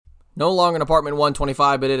No longer in apartment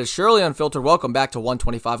 125, but it is surely unfiltered. Welcome back to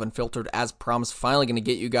 125 Unfiltered. As promised, finally going to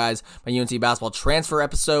get you guys my UNC basketball transfer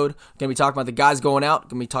episode. Going to be talking about the guys going out.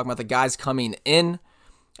 Going to be talking about the guys coming in.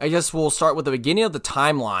 I guess we'll start with the beginning of the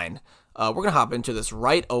timeline. We're going to hop into this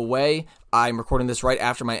right away. I'm recording this right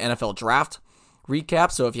after my NFL draft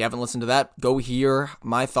recap, so if you haven't listened to that, go hear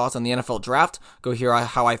my thoughts on the NFL draft. Go hear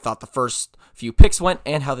how I thought the first few picks went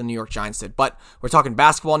and how the New York Giants did. But we're talking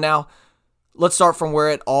basketball now. Let's start from where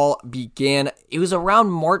it all began. It was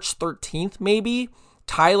around March 13th, maybe.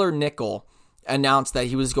 Tyler Nickel announced that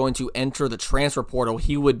he was going to enter the transfer portal.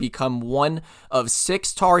 He would become one of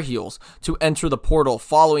 6 Tar Heels to enter the portal.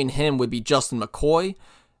 Following him would be Justin McCoy,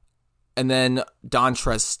 and then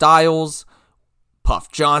Dontrez Styles.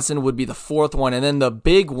 Puff Johnson would be the 4th one, and then the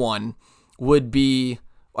big one would be,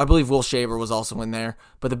 I believe Will Shaver was also in there,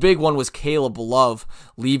 but the big one was Caleb Love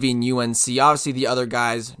leaving UNC. Obviously the other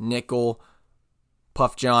guys, Nickel,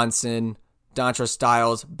 Puff Johnson, Dontrez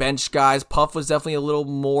Styles, bench guys. Puff was definitely a little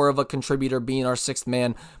more of a contributor being our 6th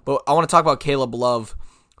man, but I want to talk about Caleb Love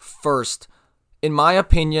first. In my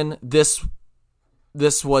opinion, this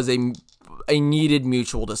was a needed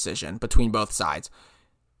mutual decision between both sides.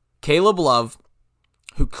 Caleb Love,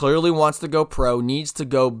 who clearly wants to go pro, needs to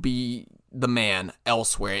go be the man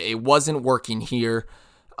elsewhere. It wasn't working here.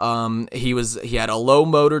 He had a low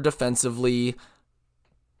motor defensively.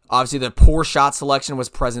 Obviously, the poor shot selection was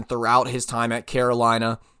present throughout his time at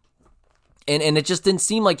Carolina. And it just didn't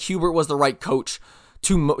seem like Hubert was the right coach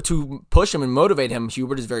to push him and motivate him.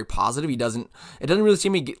 Hubert is very positive. It doesn't really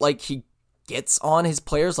seem like he gets on his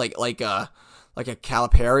players like a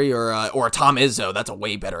Calipari or a Tom Izzo. That's a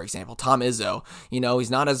way better example. Tom Izzo,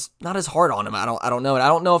 he's not as hard on him. I don't know. And I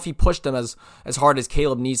don't know if he pushed him as hard as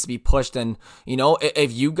Caleb needs to be pushed. And,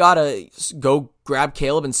 if you gotta go grab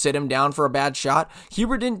Caleb and sit him down for a bad shot,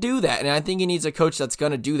 Hubert didn't do that. And I think he needs a coach that's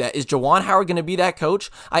going to do that. Is Juwan Howard going to be that coach?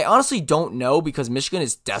 I honestly don't know, because Michigan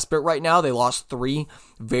is desperate right now. They lost 3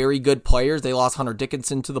 very good players. They lost Hunter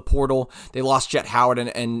Dickinson to the portal. They lost Jet Howard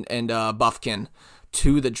and Buffkin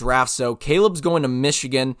to the draft. So Caleb's going to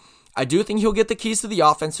Michigan. I do think he'll get the keys to the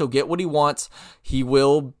offense. He'll get what he wants. He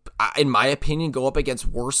will, in my opinion, go up against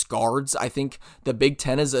worse guards. I think the Big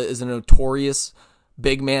Ten is a notorious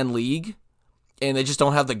big man league, and they just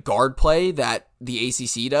don't have the guard play that the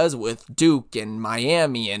ACC does with Duke and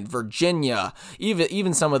Miami and Virginia.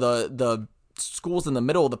 Even some of the schools in the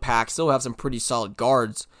middle of the pack still have some pretty solid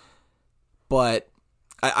guards. But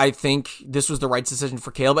I think this was the right decision for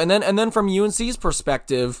Caleb. And then from UNC's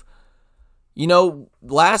perspective, this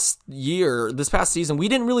past season, we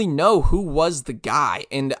didn't really know who was the guy.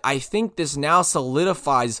 And I think this now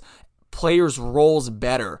solidifies players' roles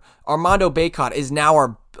better. Armando Bacot is now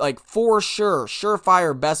our, for sure,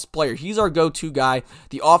 surefire best player. He's our go-to guy.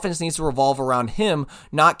 The offense needs to revolve around him,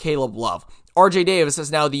 not Caleb Love. RJ Davis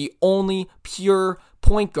is now the only pure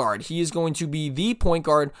point guard. He is going to be the point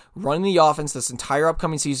guard running the offense this entire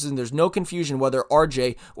upcoming season. There's no confusion whether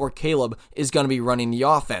RJ or Caleb is going to be running the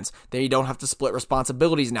offense. They don't have to split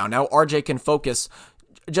responsibilities now. Now RJ can focus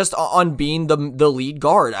just on being the lead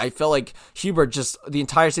guard. I felt like Hubert just the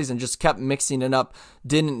entire season just kept mixing it up,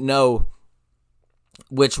 didn't know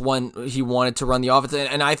which one he wanted to run the offense.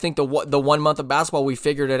 And I think the 1 month of basketball, we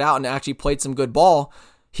figured it out and actually played some good ball.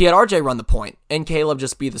 He had RJ run the point and Caleb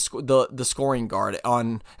just be the scoring guard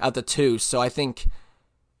at the 2. So I think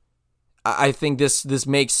this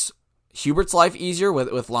makes Hubert's life easier with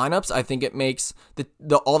lineups. I think it makes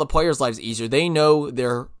all the players' lives easier. They know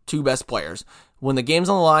their 2 best players. When the game's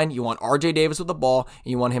on the line, you want RJ Davis with the ball,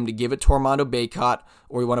 and you want him to give it to Armando Bacot,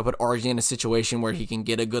 or you want to put RJ in a situation where he can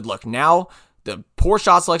get a good look. Now, the poor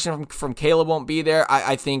shot selection from Caleb won't be there.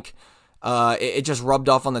 I think it just rubbed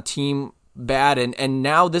off on the team bad, and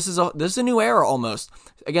now this is a new era almost.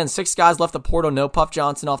 Again, 6 guys left the portal, no Puff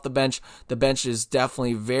Johnson off the bench. The bench is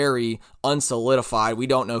definitely very unsolidified. We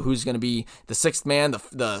don't know who's going to be the 6th man,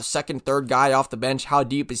 the second, third guy off the bench. How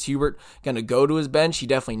deep is Hubert going to go to his bench? He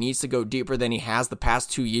definitely needs to go deeper than he has the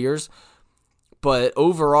past 2 years. But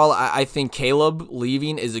overall, I think Caleb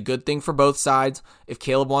leaving is a good thing for both sides. If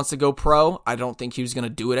Caleb wants to go pro, I don't think he was going to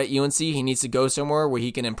do it at UNC. He needs to go somewhere where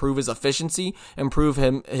he can improve his efficiency, improve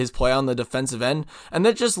his play on the defensive end, and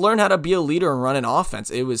then just learn how to be a leader and run an offense.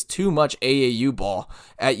 It was too much AAU ball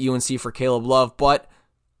at UNC for Caleb Love, but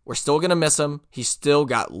we're still going to miss him. He's still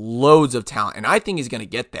got loads of talent, and I think he's going to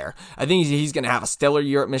get there. I think he's going to have a stellar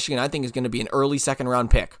year at Michigan. I think he's going to be an early second-round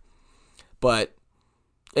pick.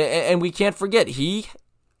 And we can't forget, he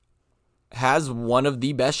has one of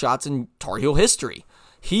the best shots in Tar Heel history.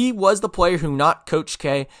 He was the player who knocked Coach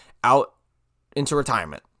K out into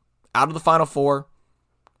retirement, out of the Final Four,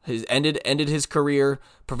 ended his career,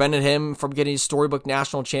 prevented him from getting his storybook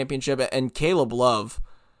national championship. And Caleb Love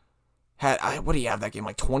had, what do you have that game,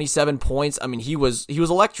 like 27 points? I mean, he was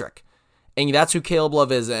electric, and that's who Caleb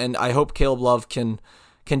Love is. And I hope Caleb Love can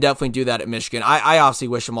definitely do that at Michigan. I obviously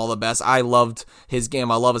wish him all the best. I loved his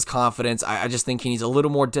game. I love his confidence. I just think he needs a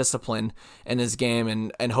little more discipline in his game,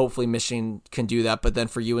 and hopefully Michigan can do that. But then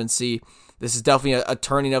for UNC, this is definitely a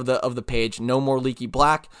turning of the page. No more Leaky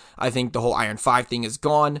Black. I think the whole Iron 5 thing is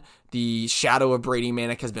gone. The shadow of Brady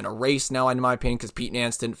Manick has been erased now, in my opinion, because Pete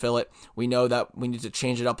Nance didn't fill it. We know that we need to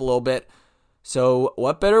change it up a little bit. So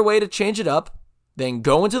what better way to change it up than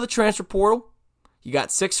go into the transfer portal? You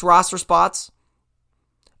got 6 roster spots,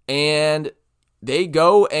 and they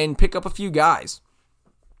go and pick up a few guys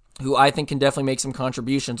who I think can definitely make some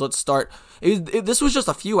contributions. Let's start. This was just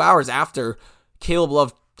a few hours after Caleb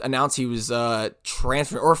Love announced he was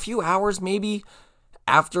transferring, or a few hours maybe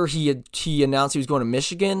after he announced he was going to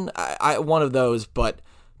Michigan. One of those, but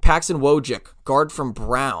Paxton Wojcik, guard from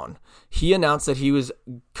Brown, he announced that he was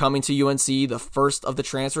coming to UNC, the first of the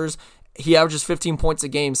transfers. He averages 15 points a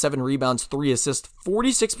game, 7 rebounds, 3 assists,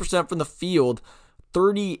 46% from the field,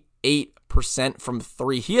 38% from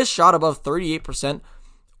 3. He has shot above 38%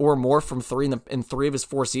 or more from 3 in 3 of his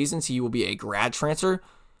 4 seasons. He will be a grad transfer.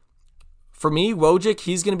 For me, Wojcik,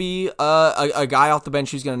 he's going to be a guy off the bench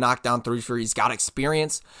who's going to knock down threes. He's got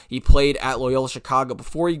experience. He played at Loyola Chicago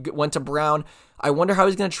before he went to Brown. I wonder how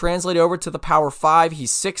he's going to translate over to the Power 5.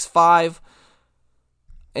 He's 6'5",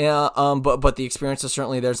 but the experience is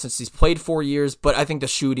certainly there since he's played 4 years. But I think the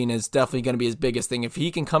shooting is definitely going to be his biggest thing. If he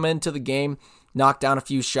can come into the game, knock down a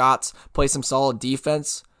few shots, play some solid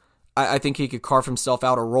defense, I think he could carve himself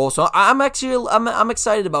out a role. So I'm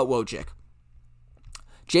excited about Wojcik.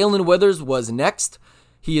 Jalen Withers was next.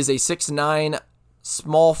 He is a 6'9",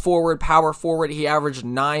 small forward, power forward. He averaged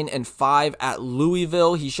 9 and 5 at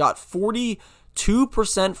Louisville. He shot 42%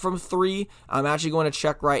 from 3. I'm actually going to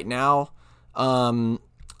check right now.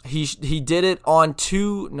 He did it on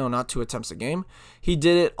not 2 attempts a game. He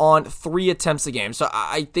did it on 3 attempts a game. So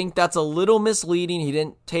I think that's a little misleading. He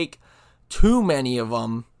didn't take too many of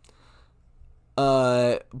them.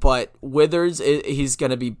 But Withers, he's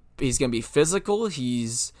gonna be physical.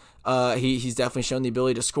 He's definitely shown the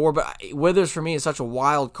ability to score. But Withers for me is such a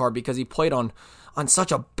wild card because he played on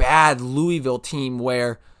such a bad Louisville team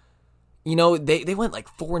where, they went like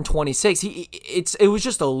 4-26. It was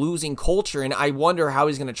just a losing culture, and I wonder how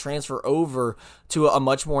he's going to transfer over to a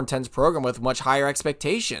much more intense program with much higher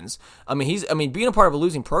expectations. Being a part of a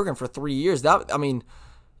losing program for 3 years, that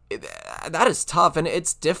is tough, and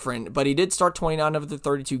it's different, but he did start 29 of the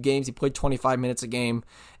 32 games. He played 25 minutes a game,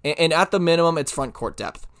 and at the minimum, it's front court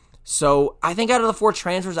depth. So I think out of the 4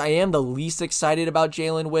 transfers, I am the least excited about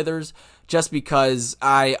Jalen Withers, just because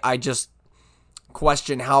I just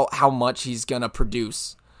question how much he's going to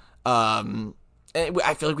produce. I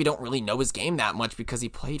feel like we don't really know his game that much because he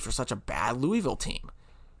played for such a bad Louisville team.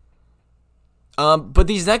 But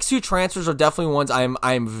these next 2 transfers are definitely ones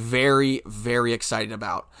I'm very, very excited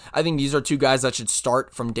about. I think these are 2 guys that should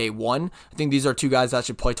start from day one. I think these are 2 guys that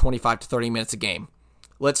should play 25 to 30 minutes a game.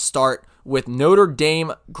 Let's start with Notre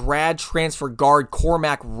Dame grad transfer guard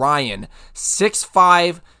Cormac Ryan,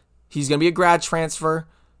 6'5". He's going to be a grad transfer.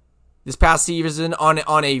 This past season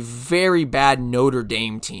on a very bad Notre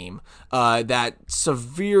Dame team that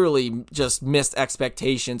severely just missed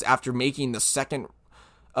expectations after making the second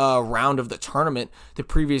round of the tournament the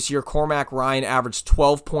previous year. Cormac Ryan averaged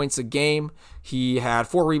 12 points a game. He had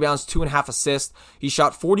 4 rebounds, 2.5 assists. He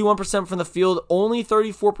shot 41% from the field, only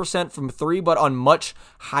 34% from 3, but on much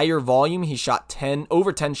higher volume. He shot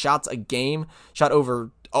over 10 shots a game, shot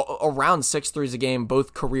around 6 threes a game,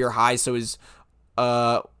 both career highs. So his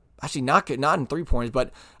actually not in 3-pointers,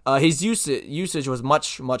 but his usage was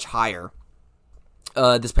much, much higher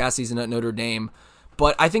this past season at Notre Dame.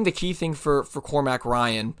 But I think the key thing for Cormac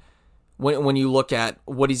Ryan, when you look at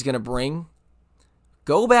what he's going to bring,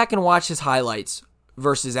 go back and watch his highlights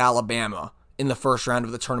versus Alabama in the first round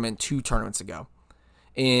of the tournament 2 tournaments ago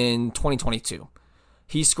in 2022.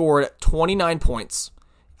 He scored 29 points.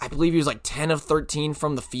 I believe he was like 10 of 13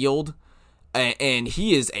 from the field, and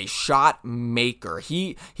he is a shot maker.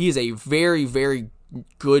 He is a very, very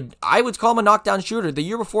good, I would call him a knockdown shooter. The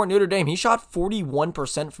year before Notre Dame, he shot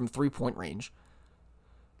 41% from 3-point range.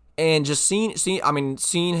 And just seeing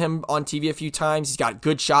him on TV a few times, he's got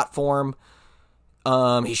good shot form.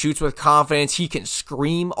 He shoots with confidence. He can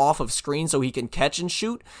scream off of screen, so he can catch and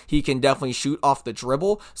shoot. He can definitely shoot off the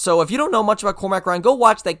dribble. So if you don't know much about Cormac Ryan, go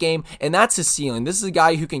watch that game, and that's his ceiling. This is a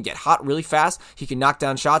guy who can get hot really fast. He can knock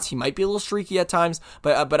down shots. He might be a little streaky at times,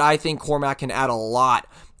 but I think Cormac can add a lot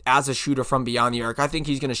as a shooter from beyond the arc. I think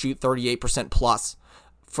he's going to shoot 38% plus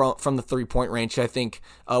from the 3-point range. I think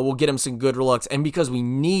we'll get him some good looks. And because we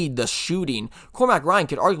need the shooting, Cormac Ryan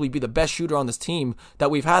could arguably be the best shooter on this team that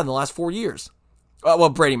we've had in the last 4 years. Well,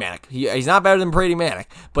 Brady Manick. He's not better than Brady Manick.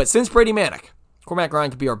 But since Brady Manick, Cormac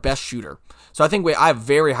Ryan could be our best shooter. So I think I have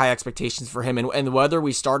very high expectations for him. And whether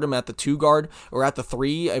we start him at the 2 guard or at the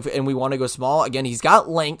 3, and we want to go small, again, he's got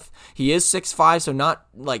length. He is 6'5", so not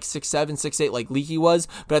like 6'7", 6'8", like Leaky was.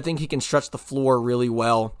 But I think he can stretch the floor really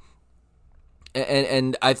well.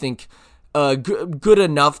 And I think good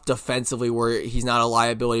enough defensively where he's not a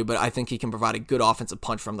liability, but I think he can provide a good offensive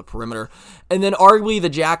punch from the perimeter. And then arguably the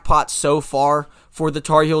jackpot so far for the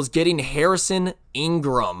Tar Heels, getting Harrison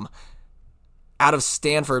Ingram out of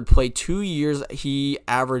Stanford. Played 2 years. He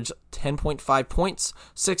averaged 10.5 points,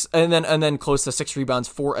 6, and then close to 6 rebounds,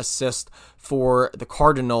 4 assists for the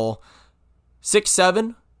Cardinal.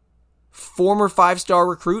 6'7", former 5-star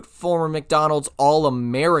recruit, former McDonald's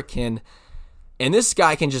All-American, and this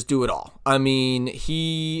guy can just do it all. I mean,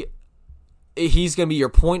 he's going to be your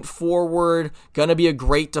point forward, going to be a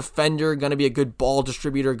great defender, going to be a good ball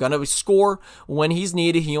distributor, going to score when he's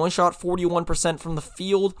needed. He only shot 41% from the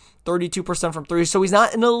field, 32% from 3, so he's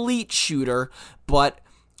not an elite shooter, but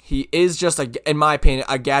he is just, in my opinion,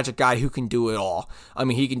 a gadget guy who can do it all. I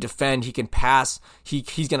mean, he can defend, he can pass,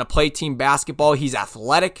 he's going to play team basketball, he's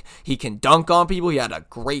athletic, he can dunk on people. He had a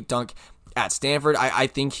great dunk at Stanford. I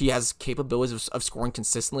think he has capabilities of scoring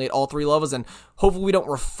consistently at all 3 levels, and hopefully we don't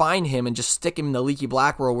refine him and just stick him in the leaky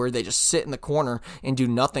black world where they just sit in the corner and do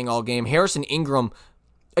nothing all game. Harrison Ingram,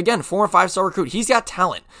 again, former 5-star recruit, he's got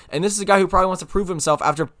talent, and this is a guy who probably wants to prove himself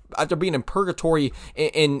after being in purgatory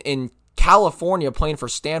in California playing for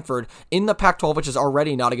Stanford in the Pac-12, which is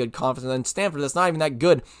already not a good conference, and then Stanford that's not even that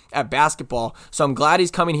good at basketball. So I'm glad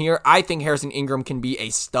he's coming here. I think Harrison Ingram can be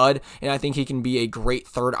a stud, and I think he can be a great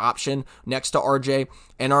third option next to RJ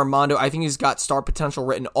and Armando. I think he's got star potential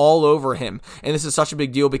written all over him, and this is such a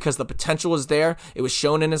big deal because the potential is there. It was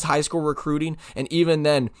shown in his high school recruiting, and even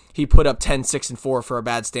then he put up 10, 6, and 4 for a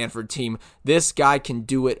bad Stanford team. This guy can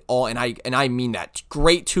do it all, and I mean that.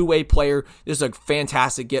 Great two-way player. This is a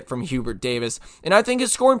fantastic get from Hubert Davis, and I think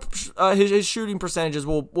his scoring, his shooting percentages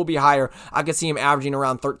will be higher. I could see him averaging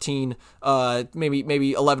around 13,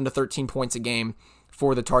 maybe 11 to 13 points a game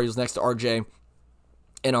for the Tar Heels next to RJ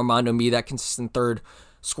and Armando, be that consistent third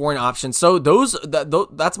scoring option. So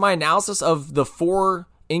that's my analysis of the 4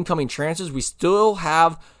 incoming transfers. We still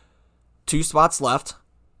have 2 spots left,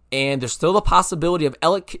 and there's still the possibility of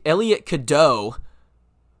Elliot Cadeau,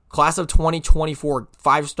 class of 2024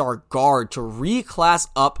 5-star guard, to reclass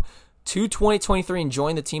up to 2023 and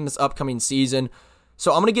join the team this upcoming season.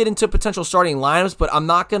 So I'm going to get into potential starting lineups, but I'm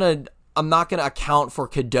not going to account for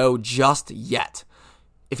Cadeau just yet.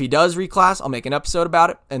 If he does reclass, I'll make an episode about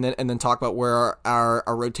it and then talk about where our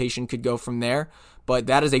rotation could go from there. But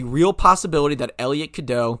that is a real possibility that Elliot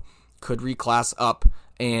Cadeau could reclass up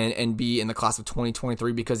and be in the class of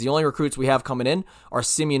 2023, because the only recruits we have coming in are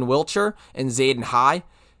Simeon Wilcher and Zayden High.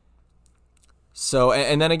 So,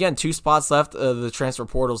 and then again, 2 spots left. The transfer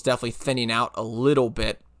portal is definitely thinning out a little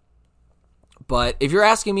bit. But if you're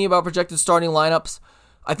asking me about projected starting lineups,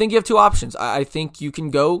 I think you have 2 options. I think you can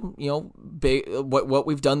go, big, what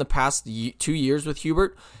we've done the past 2 years with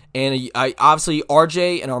Hubert. And obviously,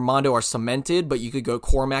 RJ and Armando are cemented, but you could go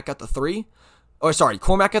Cormac at the 3.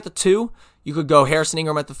 Cormac at the 2. You could go Harrison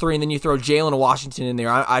Ingram at the 3, and then you throw Jalen Washington in there.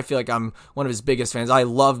 I feel like I'm one of his biggest fans. I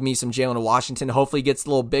love me some Jalen Washington. Hopefully he gets a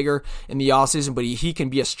little bigger in the offseason, but he can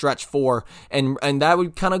be a stretch 4. And that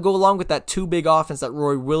would kind of go along with that 2 big offense that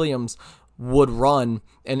Roy Williams would run.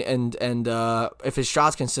 And if his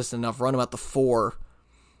shot's consistent enough, run him at the 4.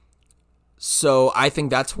 So I think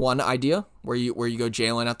that's one idea where you go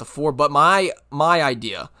Jalen at the 4. But my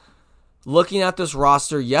idea, looking at this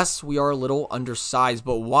roster, yes, we are a little undersized,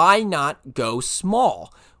 but why not go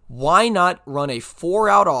small? Why not run a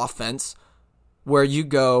 4-out offense where you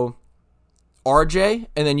go RJ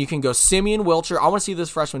and then you can go Simeon Wilcher? I want to see this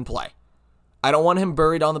freshman play. I don't want him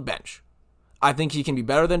buried on the bench. I think he can be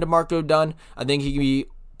better than DeMarco Dunn. I think he can be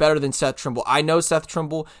better than Seth Trimble. I know Seth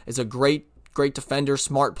Trimble is a great defender,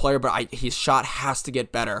 smart player, but his shot has to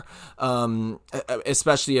get better,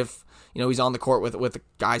 especially if he's on the court with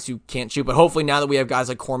guys who can't shoot. But hopefully now that we have guys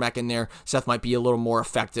like Cormac in there, Seth might be a little more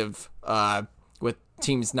effective with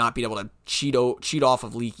teams not being able to cheat off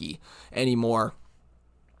of Leaky anymore.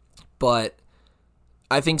 But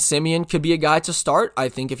I think Simeon could be a guy to start. I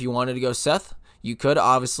think if you wanted to go Seth, you could.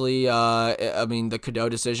 Obviously, the Cadeau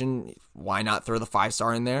decision, why not throw the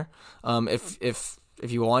 5-star in there if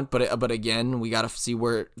you want? But again, we got to see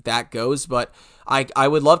where that goes. But I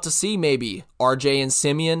would love to see maybe RJ and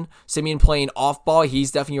Simeon playing off ball.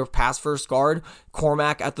 He's definitely your pass first guard.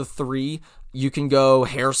 Cormac at the 3. You can go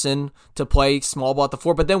Harrison to play small ball at the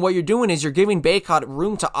 4. But then what you're doing is you're giving Bacot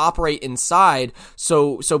room to operate inside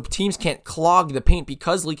so teams can't clog the paint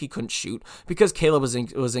because Leaky couldn't shoot, because Caleb was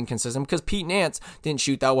inconsistent, because Pete Nance didn't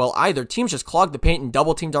shoot that well either. Teams just clogged the paint and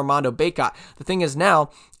double-teamed Armando Bacot. The thing is now,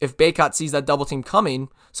 if Bacot sees that double team coming,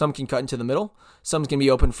 some can cut into the middle. Some's going to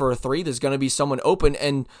be open for a 3. There's going to be someone open,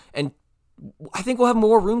 and I think we'll have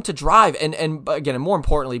more room to drive. And again, and more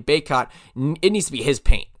importantly, Bacot, it needs to be his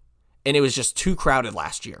paint. And it was just too crowded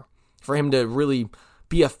last year for him to really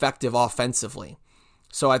be effective offensively.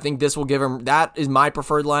 So I think this will give him, that is my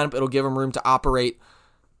preferred lineup. It'll give him room to operate,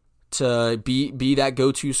 to be that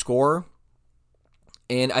go-to scorer.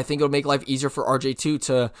 And I think it'll make life easier for RJ too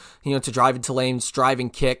to drive into lanes, drive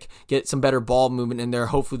and kick, get some better ball movement in there.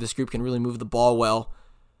 Hopefully this group can really move the ball well.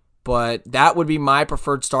 But that would be my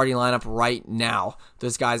preferred starting lineup right now.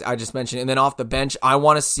 Those guys I just mentioned. And then off the bench, I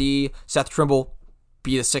want to see Seth Trimble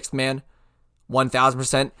be the 6th man,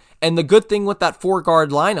 1,000%. And the good thing with that 4-guard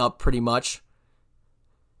lineup, pretty much,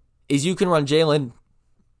 is you can run Jalen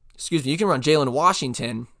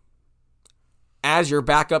Washington as your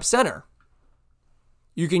backup center.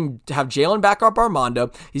 You can have Jalen back up Armando.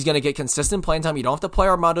 He's going to get consistent playing time. You don't have to play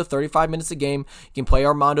Armando 35 minutes a game. You can play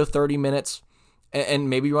Armando 30 minutes. And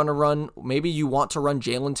maybe you want to run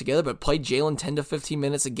Jalen together, but play Jalen 10 to 15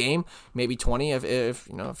 minutes a game, maybe 20 if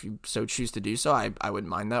you so choose to do so. I wouldn't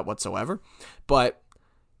mind that whatsoever. But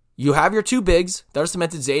you have your 2 bigs that are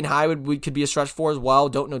cemented. Zayden High could be a stretch 4 as well.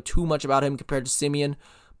 Don't know too much about him compared to Simeon,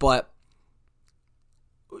 but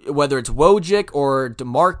whether it's Wojcik or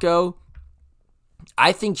DeMarco,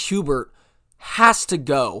 I think Hubert has to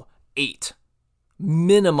go 8.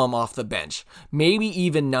 Minimum off the bench, maybe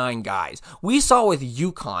even 9 guys. We saw with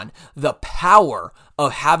UConn the power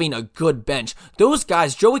of having a good bench. Those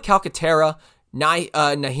guys, Joey Calcaterra, Naheem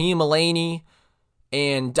Elaney,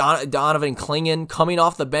 and Donovan Clingan coming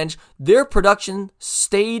off the bench, their production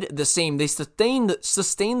stayed the same. They sustained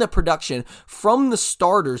the production from the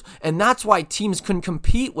starters, and that's why teams couldn't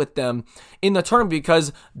compete with them in the tournament,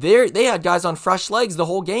 because they had guys on fresh legs the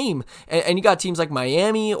whole game. And you got teams like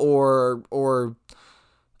Miami or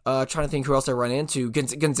trying to think who else I run into.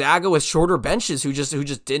 Gonzaga with shorter benches who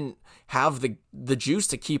just didn't have the juice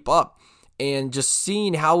to keep up. And just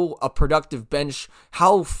seeing how a productive bench,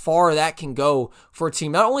 how far that can go for a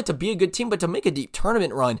team, not only to be a good team, but to make a deep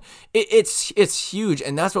tournament run, it's huge.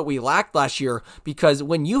 And that's what we lacked last year, because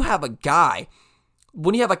when you have a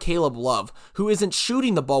Caleb Love who isn't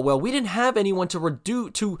shooting the ball well, we didn't have anyone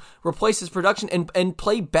to replace his production and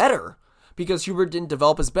play better, because Hubert didn't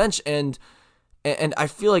develop his bench. And I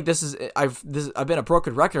feel like I've been a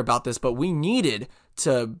broken record about this, but we needed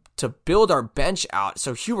to build our bench out.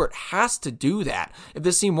 So Hubert has to do that. If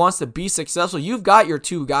this team wants to be successful, you've got your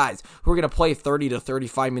 2 guys who are going to play 30 to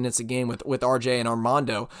 35 minutes a game with RJ and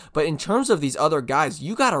Armando. But in terms of these other guys,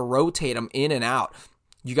 you got to rotate them in and out.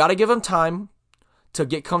 You got to give them time to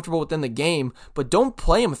get comfortable within the game, but don't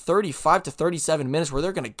play them 35 to 37 minutes where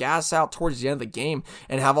they're going to gas out towards the end of the game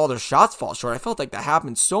and have all their shots fall short. I felt like that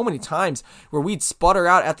happened so many times where we'd sputter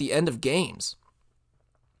out at the end of games.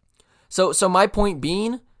 So my point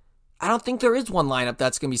being, I don't think there is one lineup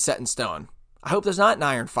that's going to be set in stone. I hope there's not an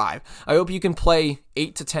iron 5. I hope you can play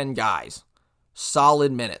 8 to 10 guys,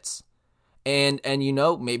 solid minutes. And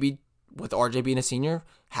maybe with RJ being a senior,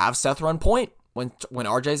 have Seth run point when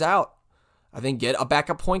RJ's out. I think get a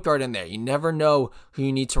backup point guard in there. You never know who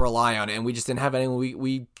you need to rely on, and we just didn't have anyone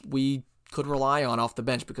we could rely on off the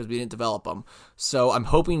bench because we didn't develop them. So I'm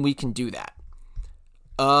hoping we can do that.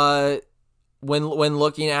 When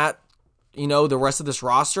looking at the rest of this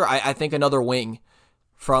roster, I think another wing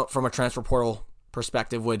from a transfer portal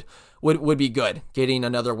perspective would be good. Getting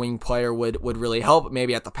another wing player would really help.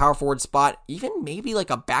 Maybe at the power forward spot, even maybe like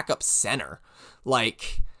a backup center.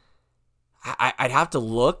 Like I'd have to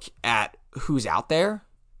look at who's out there,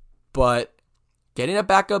 but getting a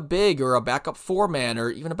backup big or a backup 4-man or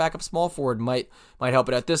even a backup small forward might help.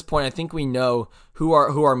 But at this point, I think we know who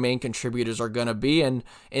our main contributors are going to be, and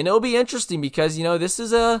it'll be interesting because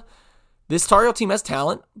this Tar Heel team has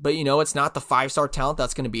talent, but it's not the 5-star talent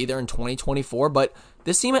that's going to be there in 2024. But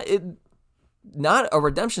this team, not a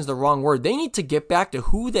redemption is the wrong word. They need to get back to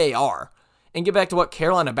who they are and get back to what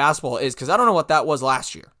Carolina basketball is, because I don't know what that was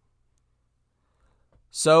last year.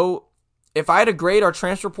 So if I had to grade our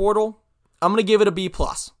transfer portal, I'm going to give it a B+.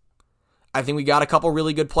 I think we got a couple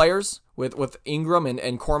really good players with Ingram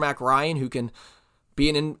and Cormac Ryan who can be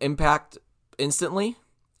an impact instantly.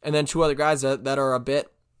 And then 2 other guys that are a bit,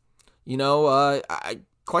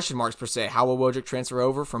 question marks per se. How will Wojcik transfer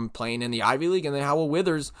over from playing in the Ivy League, and then how will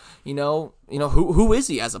Withers, who is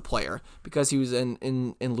he as a player? Because he was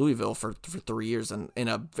in Louisville for 3 years and in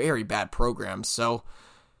a very bad program. So,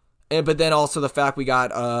 but then also the fact we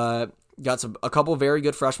got a couple of very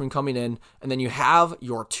good freshmen coming in, and then you have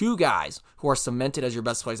your 2 guys who are cemented as your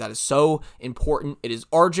best players. That is so important. It is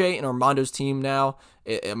RJ and Armando's team now.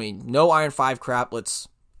 No Iron 5 crap. Let's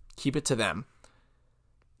keep it to them.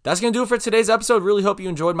 That's going to do it for today's episode. Really hope you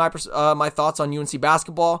enjoyed my thoughts on UNC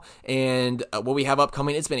basketball and what we have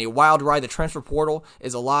upcoming. It's been a wild ride. The transfer portal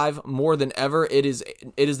is alive more than ever. It is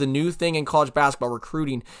the new thing in college basketball.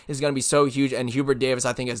 Recruiting is going to be so huge, and Hubert Davis,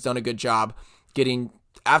 I think, has done a good job getting,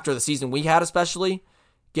 after the season we had especially,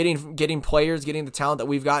 getting players, getting the talent that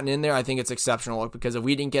we've gotten in there. I think it's exceptional, because if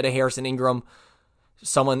we didn't get a Harrison Ingram,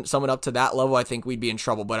 someone up to that level, I think we'd be in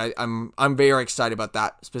trouble. But I'm very excited about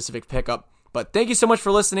that specific pickup. But thank you so much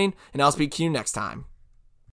for listening, and I'll speak to you next time.